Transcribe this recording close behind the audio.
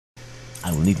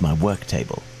I will need my work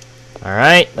table.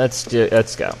 Alright, let's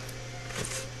go.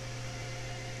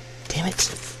 Damn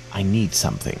it. I need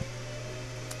something.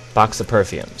 Box of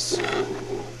perfumes.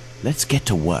 Let's get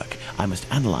to work. I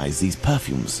must analyze these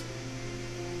perfumes.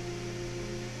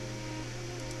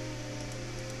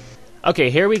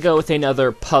 Okay, here we go with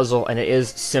another puzzle, and it is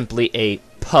simply a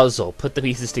puzzle. Put the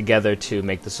pieces together to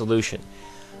make the solution.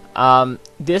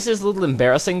 This is a little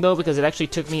embarrassing, though, because it actually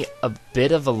took me a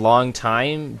bit of a long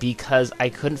time because I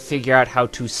couldn't figure out how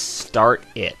to start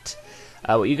it.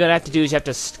 What you're going to have to do is you have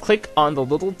to click on the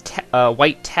little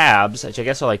white tabs, which I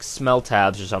guess are like smell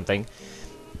tabs or something,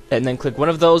 and then click one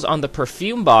of those on the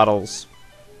perfume bottles,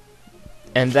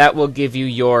 and that will give you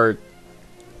your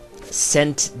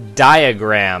scent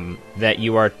diagram that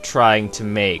you are trying to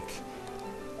make,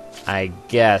 I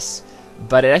guess.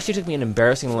 But it actually took me an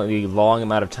embarrassingly long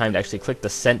amount of time to actually click the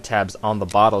scent tabs on the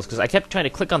bottles, because I kept trying to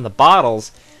click on the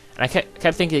bottles, and I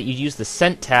kept thinking that you'd use the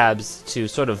scent tabs to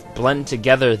sort of blend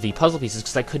together the puzzle pieces,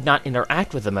 because I could not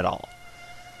interact with them at all.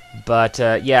 But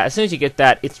yeah, as soon as you get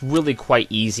that, it's really quite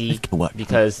easy,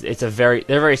 because they're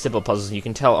very simple puzzles, and you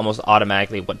can tell almost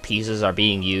automatically what pieces are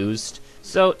being used.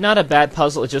 So, not a bad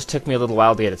puzzle, it just took me a little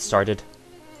while to get it started.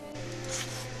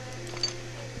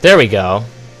 There we go.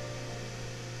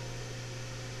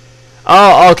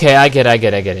 Oh, okay, I get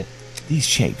it. These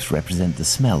shapes represent the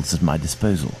smells at my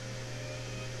disposal.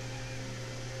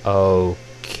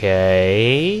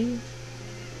 Okay.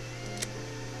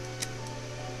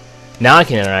 Now I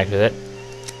can interact with it.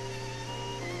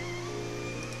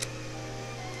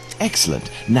 Excellent.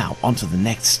 Now, on to the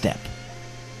next step.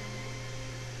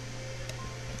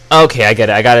 Okay, I get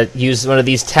it. I gotta use one of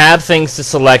these tab things to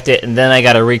select it, and then I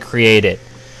gotta recreate it.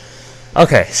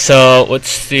 Okay, so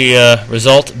what's the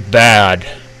result? Bad.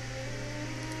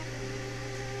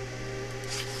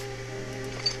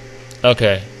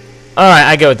 Okay. Alright,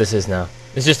 I get what this is now.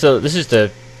 This is just a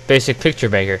basic picture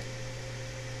maker.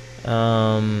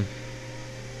 Looks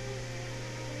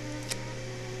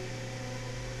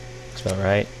about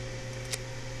right.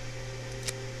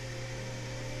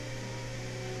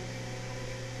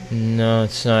 No,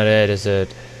 it's not it, is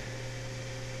it?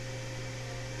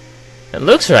 It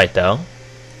looks right, though.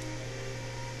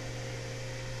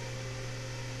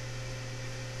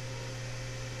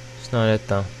 It's not it,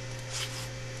 though.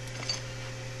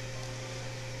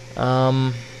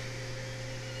 Oh,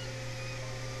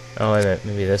 wait a minute,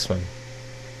 maybe this one.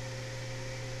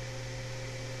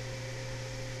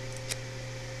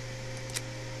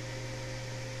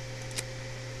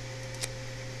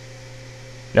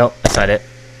 Nope, that's not it.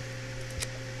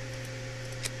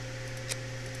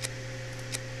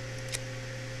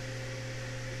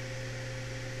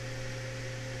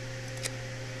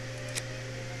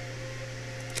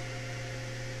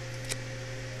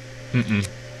 Mm-mm.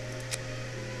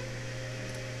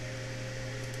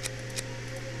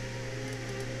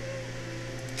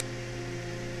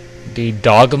 The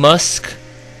dog musk?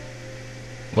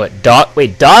 What, dog?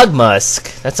 Wait, dog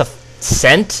musk? That's a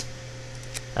scent?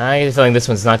 I get a feeling this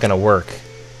one's not gonna work.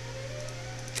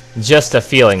 Just a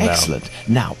feeling, though. Excellent.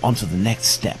 Now, on to the next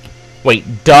step.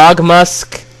 Wait, dog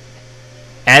musk,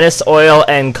 anise oil,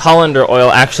 and colander oil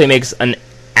actually makes an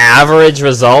average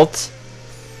result?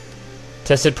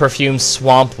 Tested perfume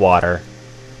swamp water.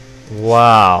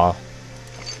 Wow.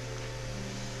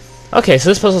 Okay, so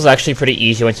this puzzle's actually pretty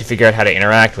easy once you figure out how to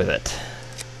interact with it.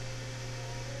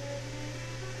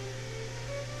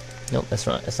 Nope, that's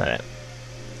not it.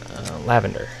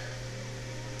 Lavender.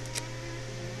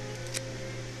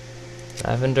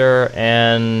 Lavender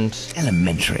and...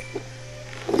 Elementary.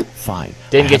 Fine.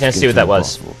 Didn't get a chance to see what that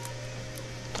was.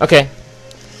 Okay.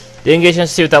 Didn't get a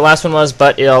chance to see what that last one was,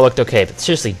 but it all looked okay. But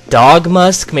seriously, dog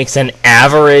musk makes an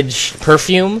average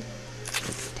perfume?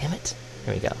 Damn it.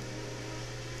 There we go.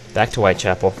 Back to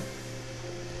Whitechapel.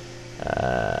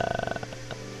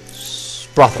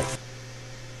 Brothel.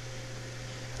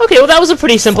 Okay, well that was a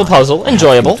pretty simple puzzle.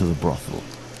 Enjoyable. To the brothel.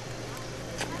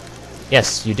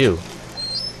 Yes, you do.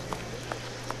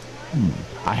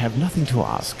 I have nothing to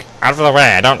ask. Out of the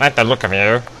way, I don't like the look of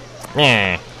you.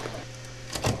 Yeah.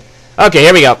 Okay,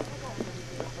 here we go.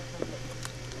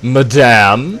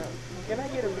 Madame?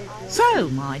 So,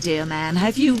 my dear man,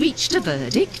 have you reached a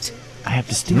verdict? I have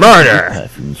distinguished Murder! the good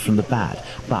perfumes from the bad,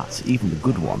 but even the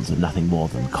good ones are nothing more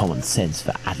than common sense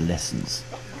for adolescents.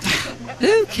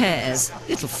 Who cares?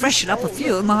 It'll freshen up a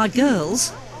few of my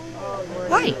girls.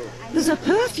 Wait, there's a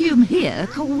perfume here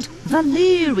called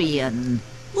Valerian.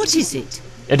 What is it?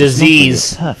 A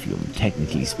disease. It's not really a perfume,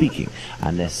 technically speaking,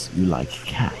 unless you like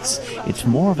cats. It's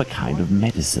more of a kind of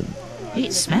medicine.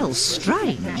 It smells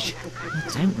strange.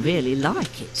 I don't really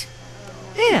like it.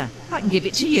 Here, I can give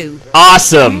it to you.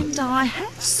 Awesome! And I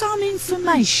have some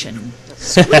information.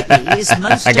 Squibby is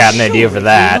most I got an idea for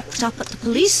that. locked up at the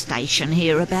police station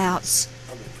hereabouts.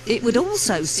 It would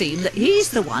also seem that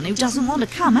he's the one who doesn't want to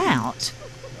come out.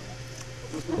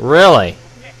 Really?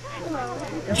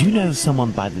 Do you know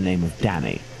someone by the name of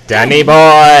Danny? Danny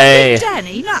boy!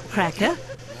 Danny Nutcracker?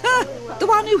 The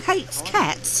one who hates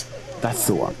cats? That's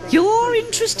the one. You're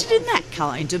interested in that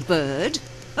kind of bird?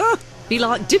 Be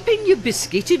like dipping your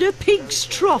biscuit in a pig's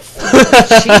trough.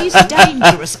 She's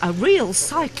dangerous, a real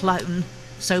cyclone.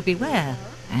 So beware.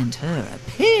 And her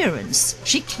appearance.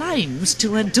 She claims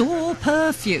to adore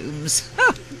perfumes.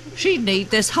 She'd need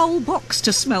this whole box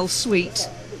to smell sweet.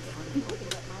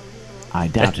 I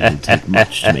doubt it'll take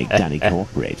much to make Danny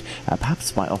cooperate,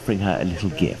 perhaps by offering her a little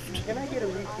gift.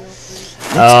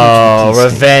 Oh,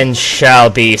 revenge shall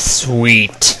be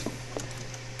sweet.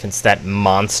 Against that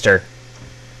monster.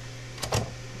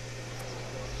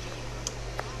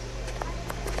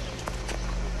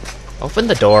 Open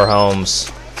the door, Holmes.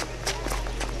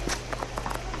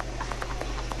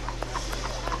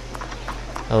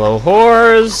 Hello,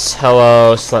 whores.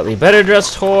 Hello, slightly better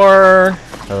dressed whore.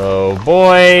 Hello,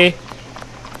 boy.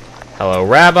 Hello,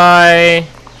 rabbi.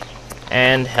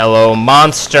 And hello,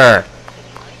 monster.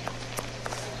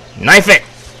 Knife it!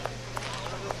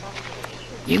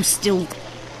 You still...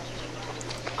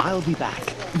 I'll be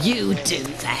back. You do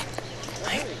that.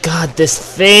 My God, this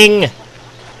thing!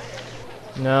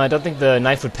 No, I don't think the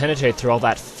knife would penetrate through all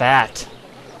that fat.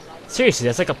 Seriously,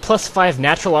 that's like a +5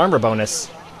 natural armor bonus.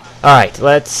 Alright,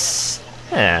 let's...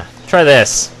 try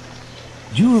this.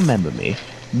 Do you remember me?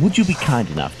 Would you be kind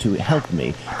enough to help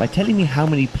me by telling me how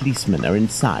many policemen are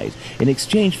inside in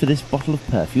exchange for this bottle of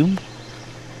perfume?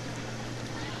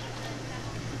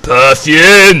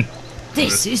 Perfume!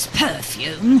 This is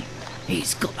perfume.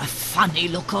 He's got a funny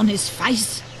look on his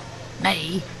face.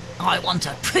 Me, I want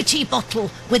a pretty bottle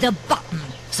with a button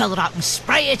so that I can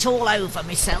spray it all over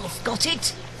myself. Got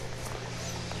it?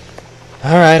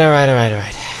 Alright.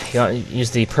 You want to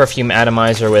use the perfume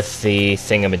atomizer with the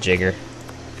thingamajigger.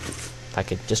 If I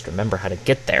could just remember how to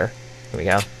get there. Here we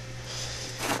go.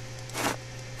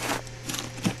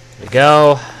 Here we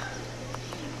go.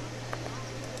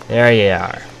 There you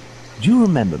are. Do you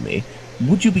remember me?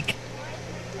 Would you be...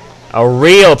 A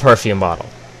real perfume bottle.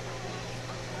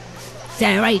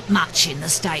 There ain't much in the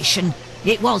station.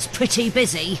 It was pretty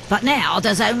busy, but now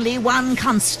there's only one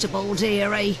constable,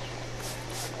 dearie.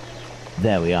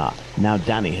 There we are. Now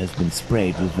Danny has been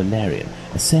sprayed with valerian,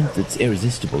 a scent that's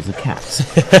irresistible to cats.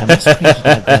 I must create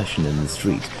a diversion in the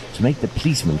street to make the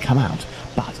policemen come out,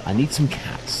 but I need some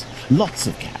cats. Lots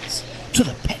of cats. To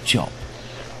the pet shop.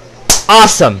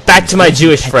 Awesome! Back to my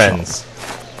Jewish friends.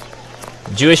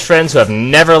 Jewish friends who have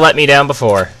never let me down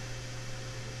before.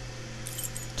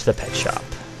 To the pet shop.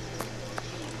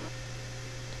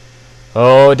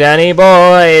 Oh, Danny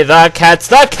boy, the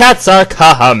cats are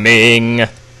coming!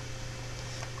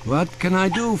 What can I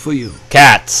do for you?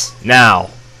 Cats, now.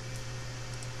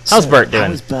 How's So, Bert doing?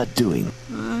 How is Bert doing?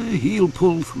 He'll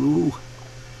pull through.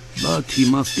 But he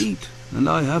must eat, and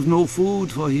I have no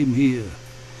food for him here.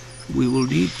 We will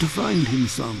need to find him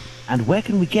some. And where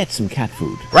can we get some cat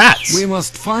food? Rats! We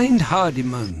must find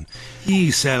Hardiman.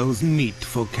 He sells meat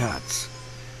for cats.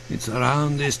 It's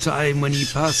around this time when he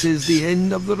passes the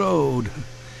end of the road.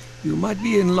 You might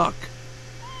be in luck.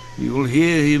 You'll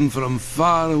hear him from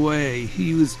far away.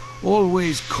 He was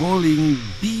always calling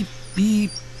beep,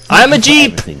 beep. I'm a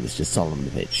Jeep! Everything, Mr.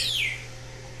 Solomonovich.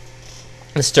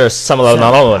 Mr.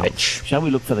 Solomonovich. Shall we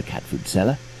look for the cat food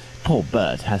seller? Poor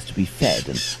Bert has to be fed,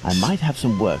 and I might have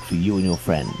some work for you and your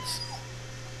friends.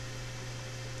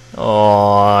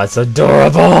 Oh, it's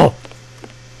adorable!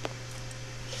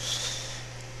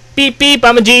 Beep beep,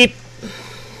 I'm a Jeep!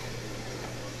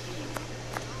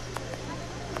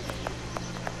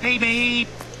 Beep, beep.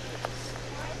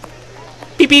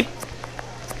 Beep beep!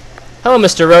 Hello,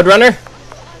 Mr. Roadrunner.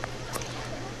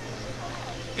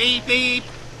 Beep, beep.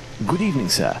 Good evening,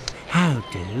 sir. How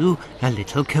do? A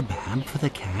little kebab for the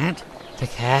cat? The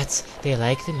cats, they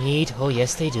like the meat. Oh,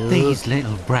 yes, they do. These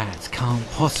little brats can't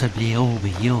possibly all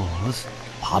be yours.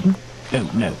 Pardon?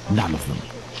 Oh, no, none of them.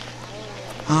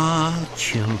 Ah,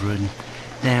 children,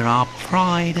 they're our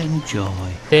pride and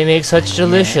joy. They make such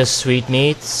delicious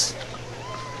sweetmeats.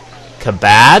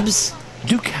 Kebabs?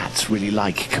 Do cats really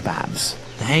like kebabs?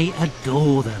 They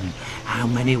adore them. How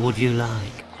many would you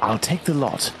like? I'll take the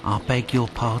lot. I beg your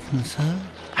pardon, sir?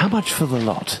 How much for the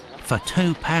lot? For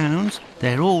 £2,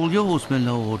 they're all yours, my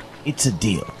lord. It's a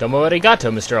deal. Domo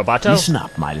arigato, Mr. Obato. Listen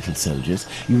up, my little soldiers.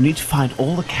 You need to find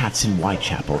all the cats in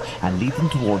Whitechapel and lead them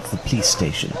towards the police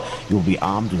station. You'll be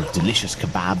armed with delicious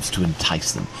kebabs to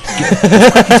entice them. Go,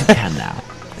 as quick as you can now.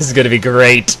 This is going to be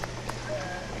great.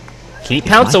 Keep If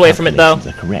Pounce my away from it, though.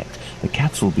 calculations are correct, the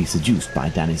cats will be seduced by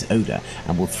Danny's odour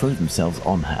and will throw themselves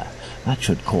on her. That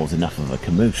should cause enough of a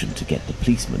commotion to get the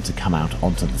policeman to come out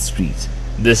onto the street.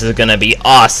 This is going to be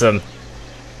awesome.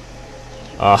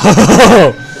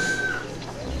 Oh.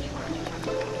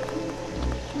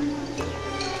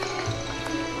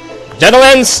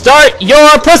 Gentlemen, start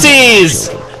your pussies!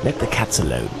 Children, let the cats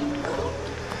alone.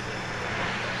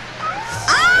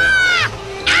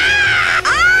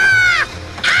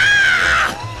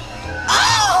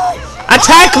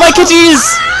 Attack my kitties!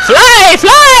 Fly!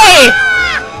 Fly!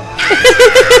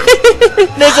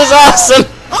 This is awesome!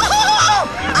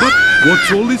 But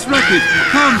what's all this racket?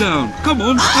 Calm down. Come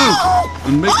on, out.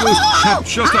 And make those cats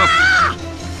shut up.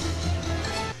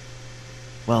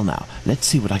 Well now, let's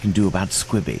see what I can do about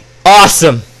Squibby.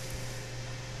 Awesome!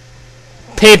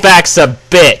 Payback's a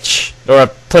bitch. Or a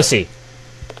pussy.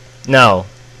 No,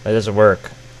 that doesn't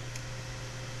work.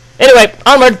 Anyway,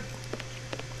 onward!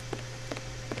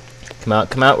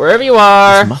 Come out, wherever you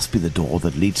are! This must be the door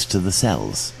that leads to the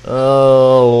cells.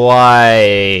 Oh,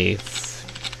 wife.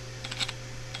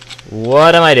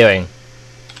 What am I doing?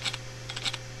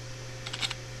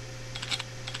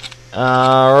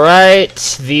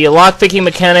 Alright, the lockpicking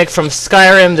mechanic from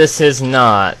Skyrim, this is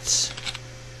not.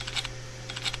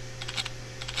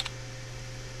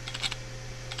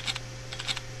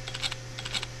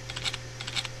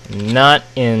 Not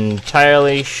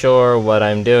entirely sure what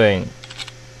I'm doing.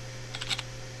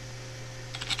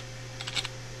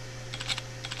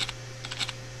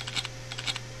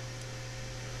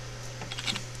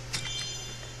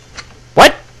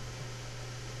 What?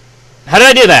 How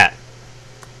did I do that?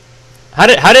 How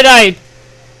did I...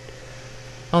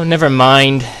 Oh, never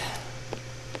mind.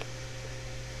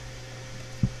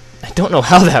 I don't know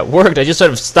how that worked. I just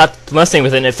sort of stopped messing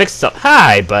with it and it fixed itself.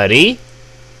 Hi, buddy.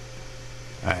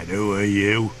 And who are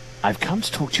you? I've come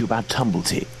to talk to you about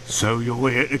Tumblety. So you're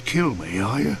here to kill me,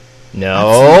 are you?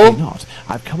 No. Absolutely not.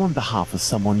 I've come on behalf of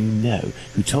someone you know,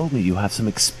 who told me you have some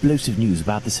explosive news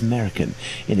about this American.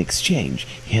 In exchange,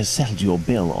 he has settled your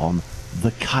bill on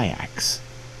the kayaks.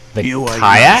 The You ain't no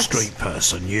kayaks? street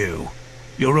person, you.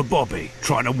 You're a bobby,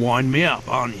 trying to wind me up,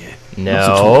 aren't you? Not at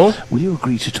all. No. Will you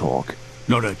agree to talk?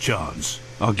 Not a chance.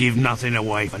 I'll give nothing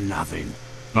away for nothing.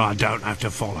 I don't have to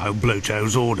follow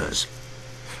Bluto's orders.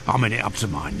 I'm in it up to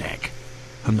my neck.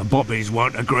 And the bobbies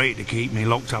won't agree to keep me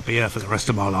locked up here for the rest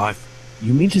of my life.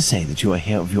 You mean to say that you are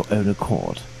here of your own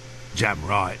accord? Damn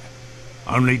right.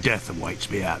 Only death awaits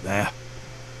me out there.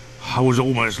 I was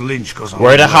almost lynched because I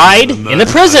Where to was hide? the In the murder of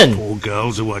prison. those poor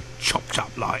girls who were chopped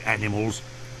up like animals.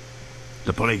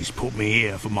 The police put me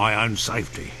here for my own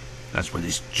safety. That's when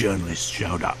this journalist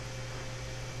showed up.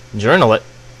 Journalist?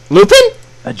 Lupin?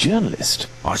 A journalist?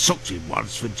 I socked him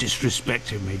once for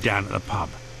disrespecting me down at the pub.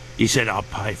 He said I'd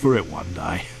pay for it one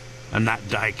day. And that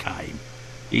day came.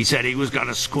 He said he was going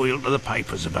to squeal to the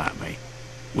papers about me.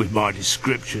 With my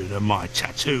description and my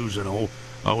tattoos and all,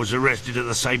 I was arrested at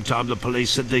the same time the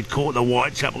police said they'd caught the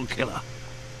Whitechapel killer.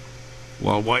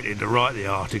 While waiting to write the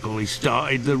article, he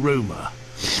started the rumour.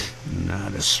 Now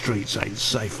the streets ain't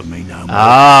safe for me no more.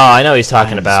 Ah, I know what he's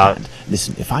talking I about. understand.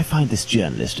 Listen, if I find this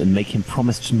journalist and make him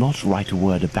promise to not write a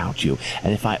word about you,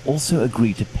 and if I also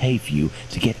agree to pay for you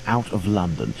to get out of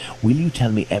London, will you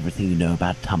tell me everything you know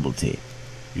about Tumblety?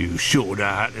 You sure know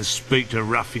how to speak to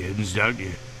ruffians, don't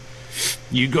you?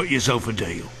 You got yourself a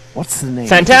deal. What's the name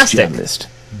Fantastic. of this journalist?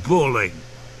 Bulling.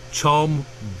 Tom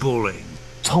Bulling.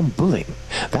 Tom Bulling.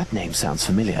 That name sounds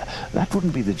familiar. That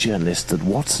wouldn't be the journalist that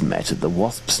Watson met at the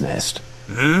Wasp's Nest.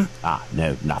 Huh? Ah,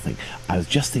 no, nothing. I was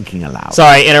just thinking aloud.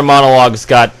 Sorry, inner monologues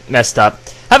got messed up.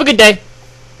 Have a good day.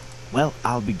 Well,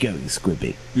 I'll be going,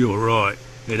 Squibby. You're right.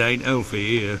 It ain't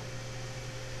healthy here.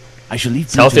 I shall leave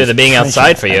It's healthier Pluto's than being treasure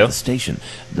outside for at you. the station.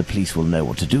 The police will know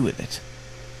what to do with it.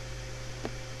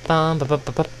 Bum, bum, bum,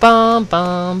 bum,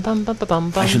 bum, bum, bum,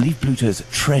 bum, I shall bum. leave Pluto's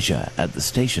treasure at the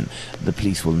station. The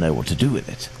police will know what to do with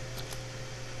it.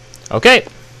 Okay.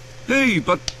 Hey,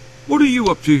 but what are you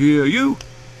up to here, you?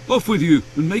 Off with you,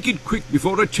 and make it quick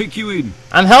before I take you in.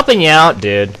 I'm helping you out,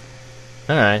 dude.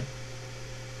 Alright.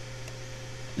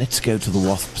 Let's go to the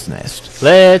Wasp's Nest.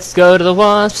 Let's go to the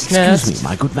wasp's nest. Excuse me,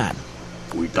 my good man.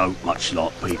 We don't much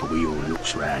like people with your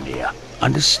looks round here.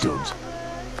 Understood?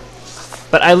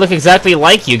 But I look exactly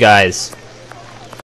like you guys.